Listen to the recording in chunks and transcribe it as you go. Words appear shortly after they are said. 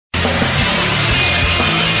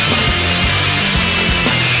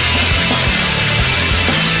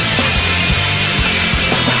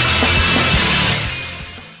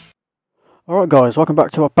Right guys, welcome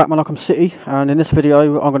back to Batman Arkham City, and in this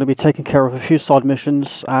video I'm going to be taking care of a few side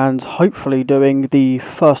missions and hopefully doing the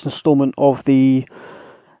first instalment of the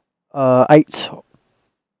 8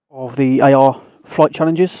 of the AR flight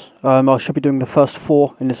challenges. I should be doing the first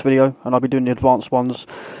 4 in this video, and I'll be doing the advanced ones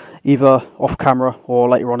either off camera or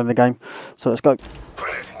later on in the game. So let's go.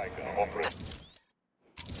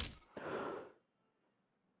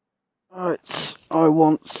 Alright, I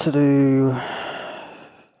want to do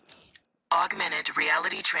augmented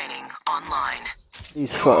reality training online.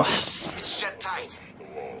 these first. It's shut tight.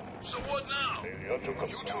 So what now? You two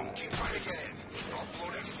keep trying to get in. I'll blow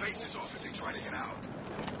their faces off if they try to get out.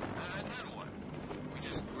 And then what? We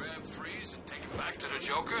just grab Freeze and take him back to the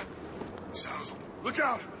Joker? Sounds... Look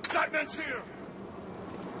out! Batman's here!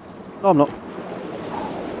 No, I'm not.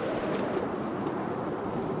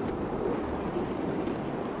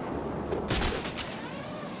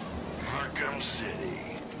 Arkham City.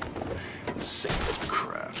 Sick of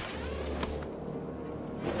crap.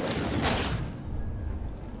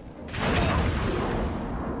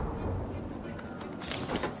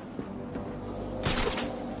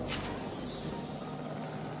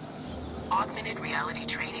 Augmented reality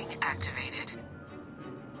training activated.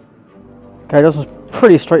 Okay, this was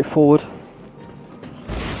pretty straightforward.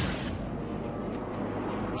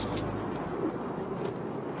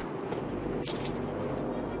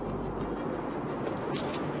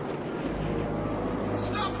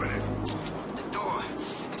 Stopping it! The door,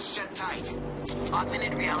 it's shut tight.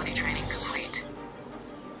 Augmented reality training complete.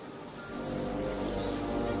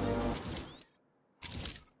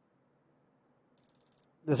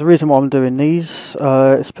 There's a reason why I'm doing these.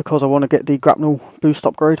 It's because I want to get the grapnel boost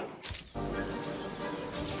upgrade. And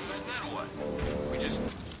then what? We just...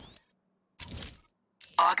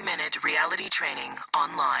 Augmented reality training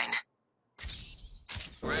online.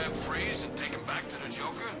 grab Freeze and take him back to the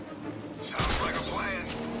Joker? Sounds like a plan.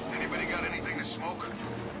 Anybody got anything to smoke?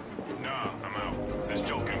 Nah, I'm out. Since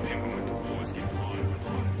Joker and Penguin went to war, it's getting harder and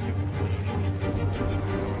harder.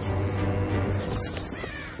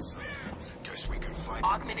 Guess we can find...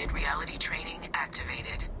 Augmented reality training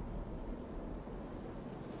activated.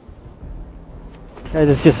 Okay,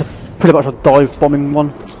 this is just pretty much a dive bombing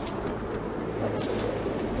one.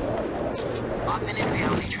 Augmented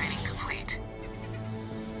reality training complete.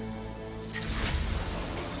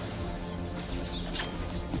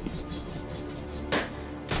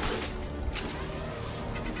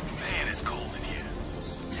 Man, it's cold in here.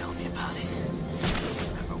 Tell me about it.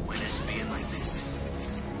 Remember winters being like this?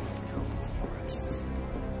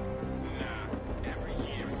 Nah, every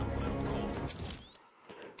year it's a little cold.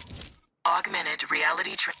 Augmented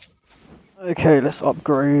reality training. Okay, let's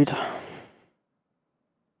upgrade.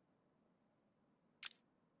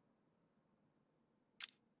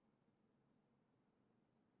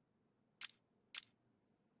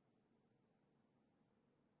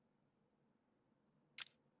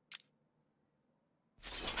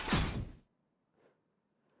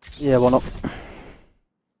 Yeah, why not?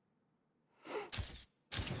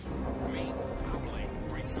 Me, I'll blame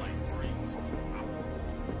freaks like Freeze.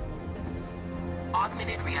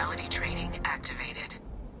 Augmented reality training activated.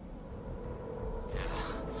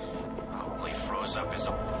 Probably froze up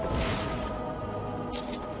his...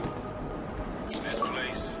 This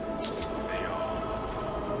place, they all look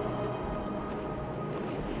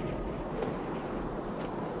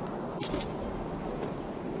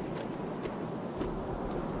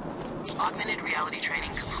Augmented reality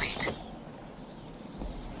training complete.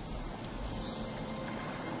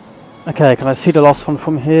 Okay, can I see the last one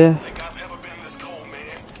from here? think I've ever been this cold,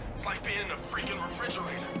 man. It's like being in a freaking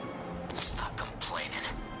refrigerator. Stop complaining.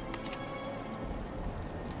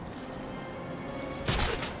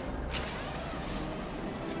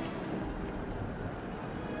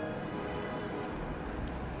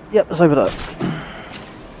 Yep, it's over there.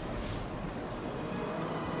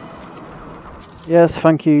 Yes,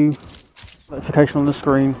 thank you. Notification on the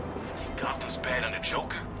screen. Gotham's bad under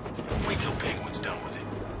Joker. Wait till Penguin's done with it.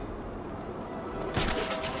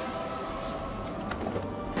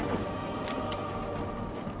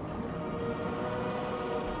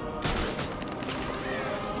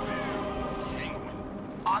 Penguin.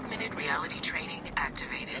 Augmented reality training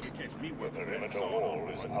activated. catch me with The perimeter wall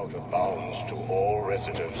is out of bounds to all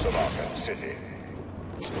residents of Arkham City.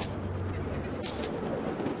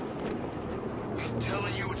 I'm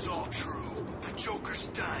telling you it's all true. The Joker's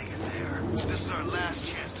dying in there. This is our last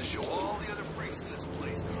chance to show all the other freaks in this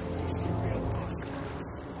place who's the real boss.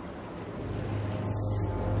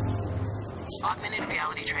 Augmented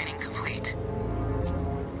reality training complete.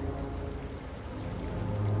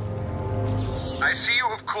 I see you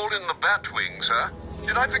have I've called in the Batwing, sir.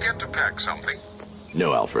 Did I forget to pack something?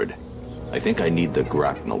 No, Alfred. I think I need the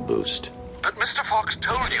grapnel boost. But Mr. Fox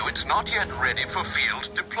told you it's not yet ready for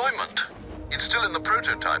field deployment. It's still in the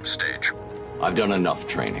prototype stage. I've done enough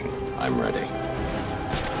training. I'm ready.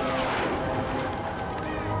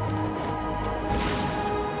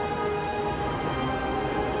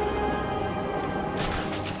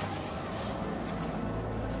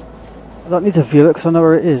 I don't need to view it because I know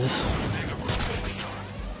where it is.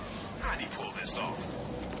 How'd he pull this off?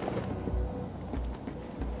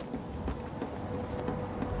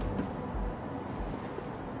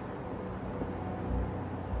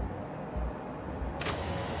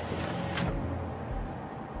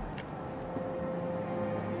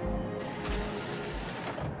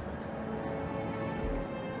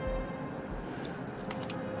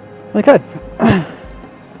 Okay.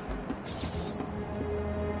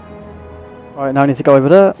 Alright, now I need to go over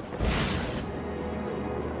there.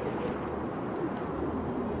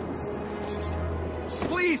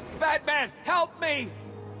 Please, Batman, help me!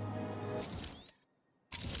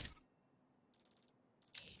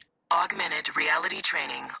 Augmented reality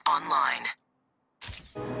training online.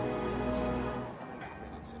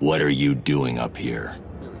 What are you doing up here?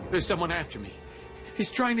 There's someone after me.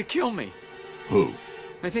 He's trying to kill me. Who?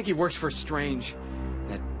 I think he works for Strange.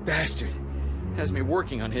 That bastard has me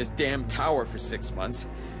working on his damn tower for 6 months.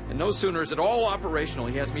 And no sooner is it all operational,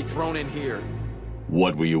 he has me thrown in here.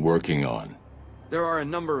 What were you working on? There are a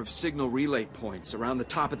number of signal relay points around the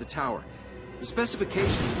top of the tower. The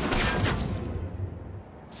specifications...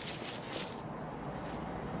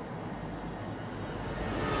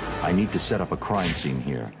 I need to set up a crime scene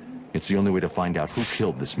here. It's the only way to find out who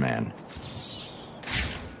killed this man.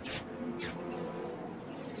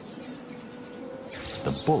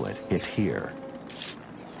 The bullet hit here.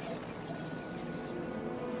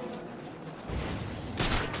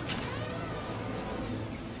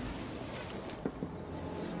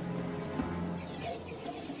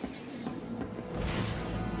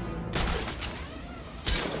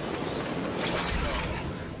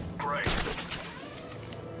 Great.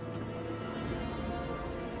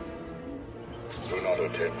 Do not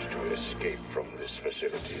attempt to escape from this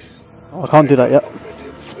facility. Oh, I can't do that yet.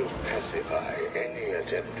 Operatives will pacify any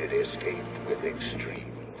attempted escape with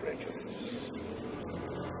extreme prejudice.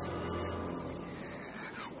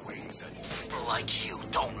 People like you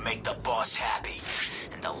don't make the boss happy.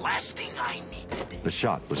 And the last thing I need to do... The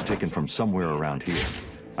shot was taken from somewhere around here.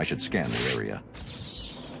 I should scan the area.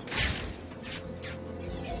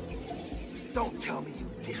 Don't tell me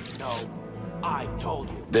you didn't know. I told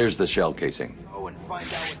you. There's the shell casing. Go and find out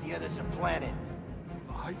what the others are planning.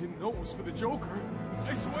 I didn't know it was for the Joker.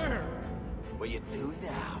 I swear. What you do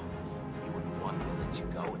now, he wouldn't want me to let you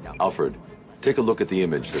go without... Alfred, take a look at the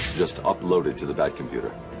image that's just uploaded to the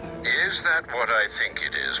Batcomputer. Is that what I think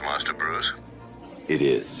it is, Master Bruce? It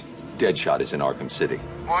is. Deadshot is in Arkham City.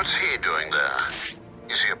 What's he doing there?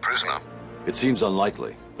 Is he a prisoner? It seems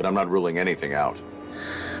unlikely, but I'm not ruling anything out.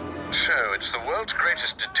 So, it's the world's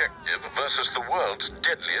greatest detective versus the world's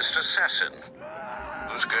deadliest assassin.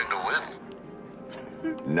 Who's going to win?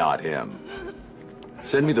 Not him.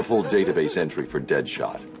 Send me the full database entry for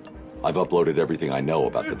Deadshot. I've uploaded everything I know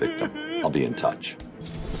about the victim. I'll be in touch.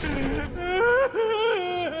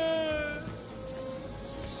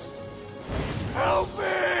 Help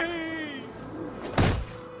me!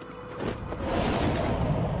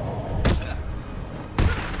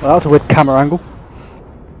 Well, that was a weird camera angle.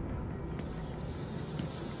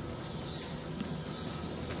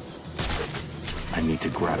 I need to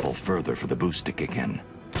grapple further for the boost to kick in.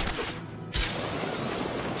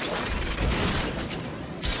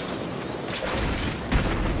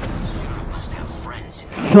 Must have friends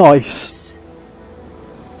in the Nice.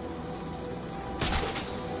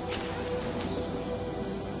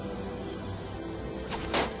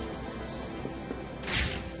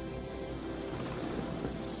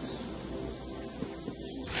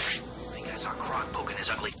 I think I saw Croc poking his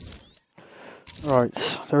ugly... Right,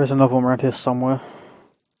 there is another one around here somewhere. Air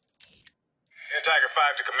Tiger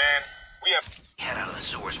 5 to command. We have... Head out of the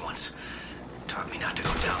sewers once. Taught me not to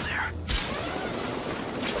go down there.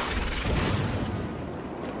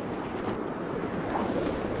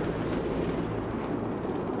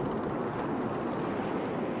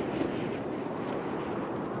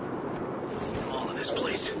 All of this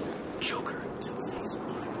place. Joker.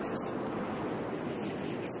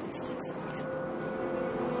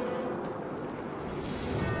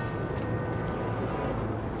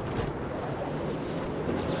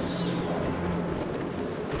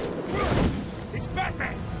 It's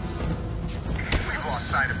Batman! We've lost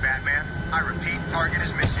sight of Batman. I repeat, target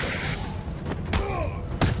is missing.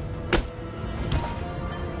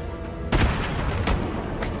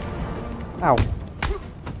 Ow.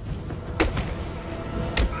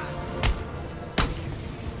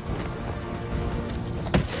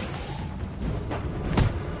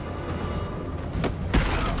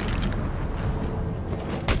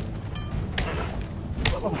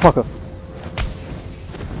 Fucker.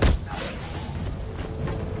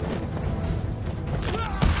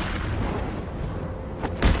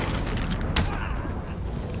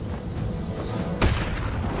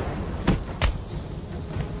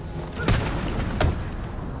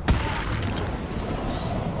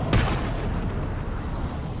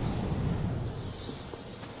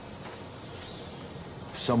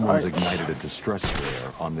 Someone's ignited a distress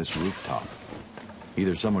flare on this rooftop.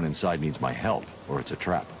 Either someone inside needs my help, or it's a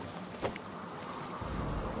trap.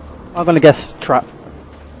 I'm gonna guess trap.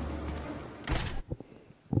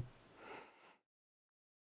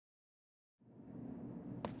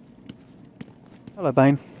 Hello,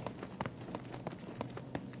 Bane.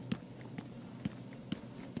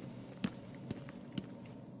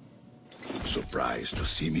 Surprised to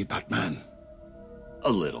see me, Batman? A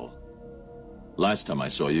little. Last time I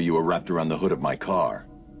saw you, you were wrapped around the hood of my car.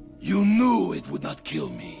 You knew it would not kill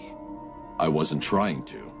me. I wasn't trying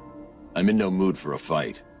to. I'm in no mood for a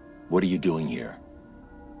fight. What are you doing here?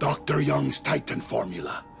 Dr. Young's Titan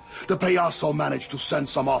formula. The Payaso managed to send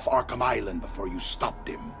some off Arkham Island before you stopped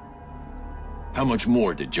him. How much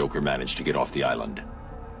more did Joker manage to get off the island?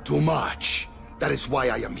 Too much. That is why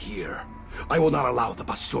I am here. I will not allow the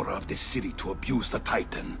basura of this city to abuse the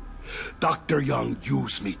Titan. Dr. Young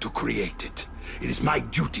used me to create it. It is my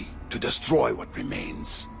duty to destroy what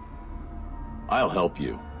remains. I'll help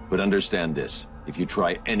you, but understand this. If you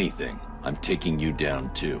try anything, I'm taking you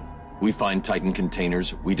down too. We find Titan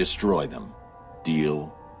containers, we destroy them.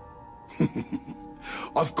 Deal?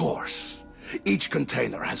 Of course. Each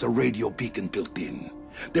container has a radio beacon built in.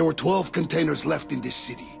 There were 12 containers left in this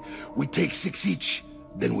city. We take 6 each,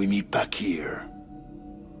 then we meet back here.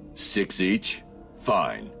 6 each?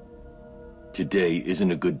 Fine. Today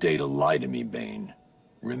isn't a good day to lie to me, Bane.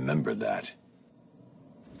 Remember that.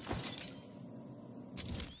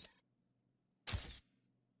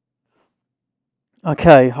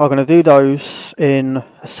 Okay, I'm going to do those in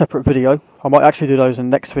a separate video. I might actually do those in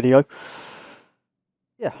the next video.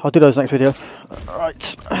 Yeah, I'll do those next video.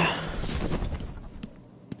 Alright.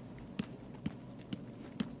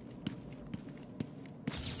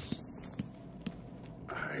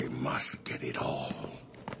 I must get it all.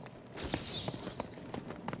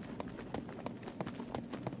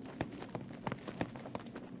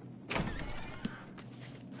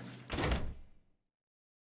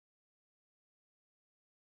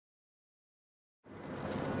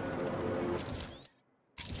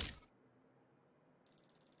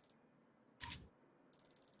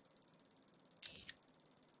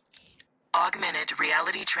 Augmented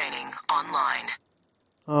reality training online.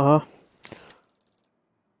 Uh-huh.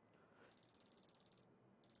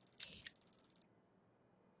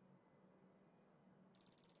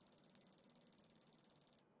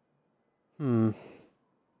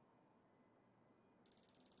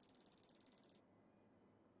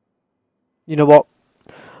 You know what?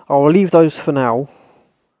 I'll leave those for now.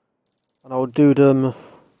 And I'll do them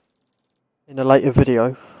in a later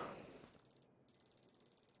video.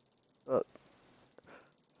 But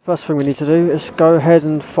first thing we need to do is go ahead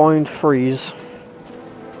and find Freeze.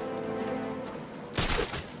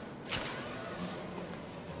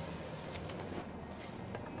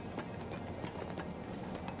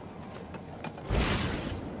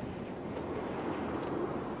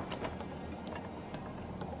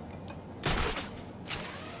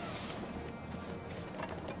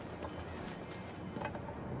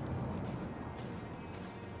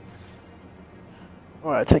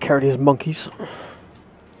 Alright, take care of these monkeys.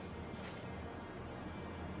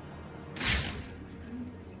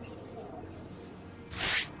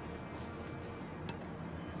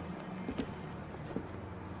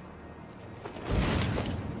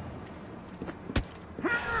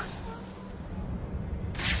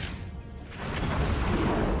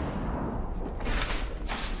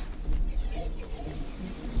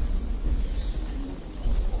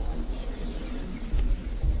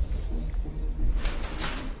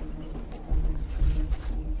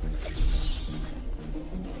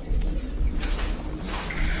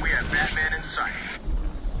 Batman in sight.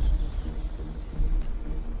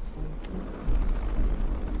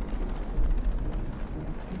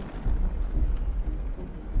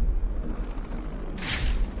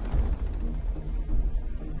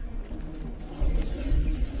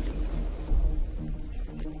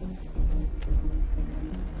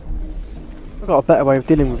 I've got a better way of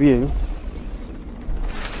dealing with you.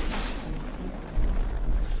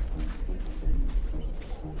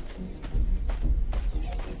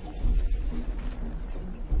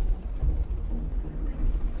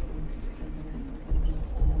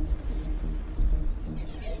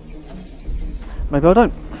 Maybe I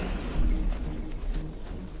don't.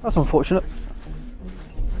 That's unfortunate.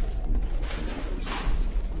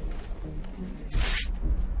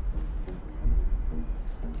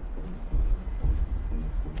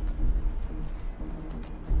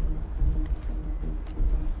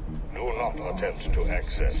 Do not attempt to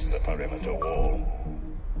access the perimeter wall.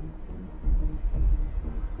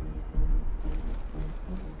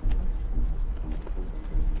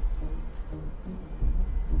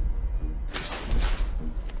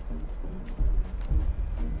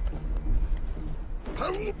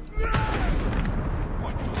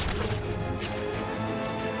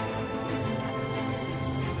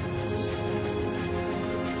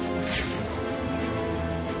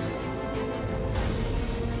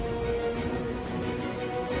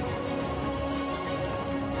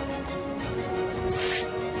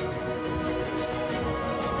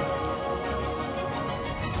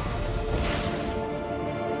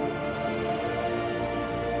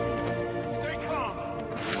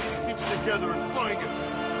 Together and find him.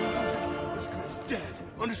 This guy's dead.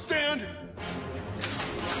 Understand?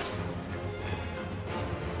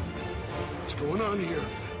 What's going on here?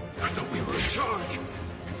 I thought we were in charge.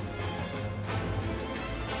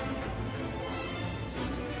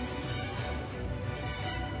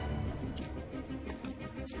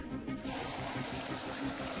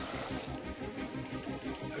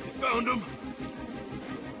 Have you found him?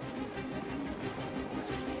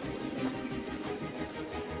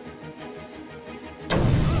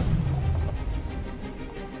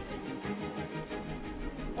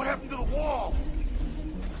 What happened to the wall?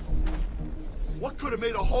 What could have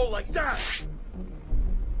made a hole like that?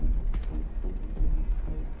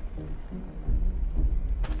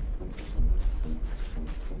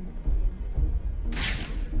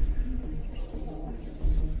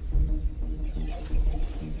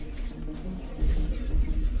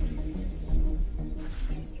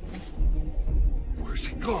 Where's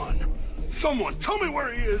he gone? Someone, tell me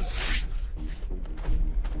where he is!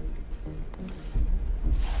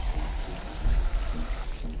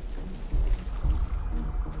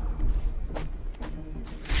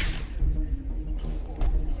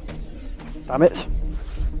 Damn it.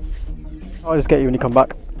 I'll just get you when you come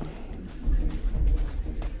back.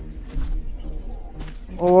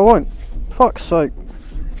 Oh, I won't. Fuck's sake.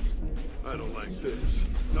 I don't like this.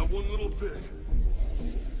 Not one little bit.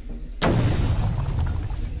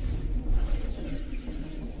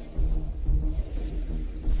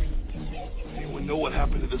 Anyone know what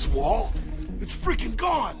happened to this wall? It's freaking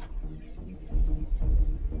gone!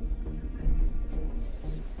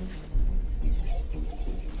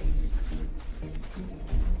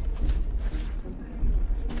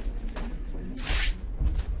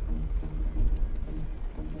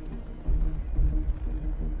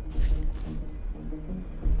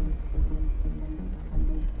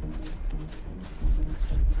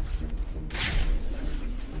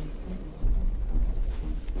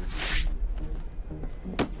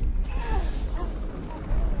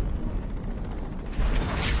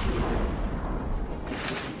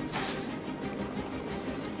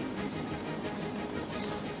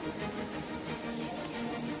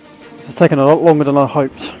 It's taken a lot longer than I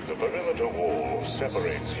hoped. The perimeter wall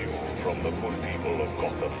separates you from the good people of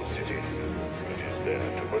Gotham City. It is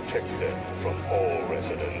there to protect them from all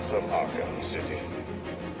residents of Arkham City.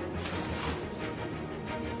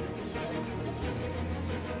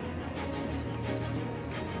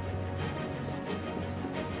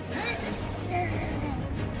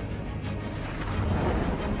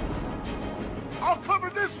 I'll cover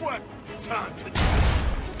this one! Time to...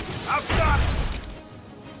 I've got it!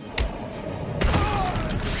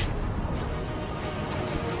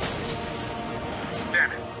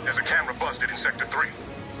 Damn it. There's a camera busted in Sector 3.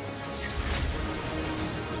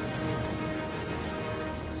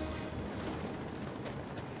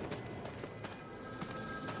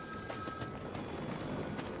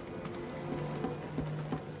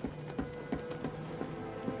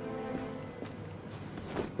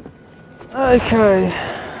 Okay.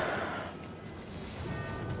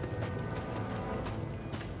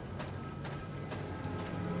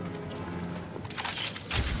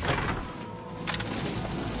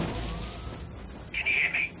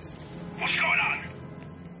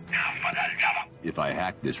 If I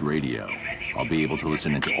hack this radio, I'll be able to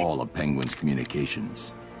listen into all of Penguin's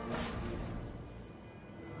communications.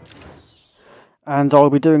 And I'll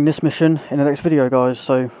be doing this mission in the next video, guys.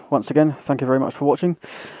 So once again, thank you very much for watching.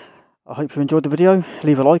 I hope you enjoyed the video.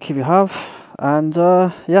 Leave a like if you have. And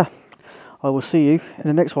yeah, I will see you in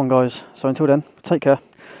the next one, guys. So until then, take care,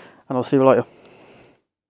 and I'll see you later.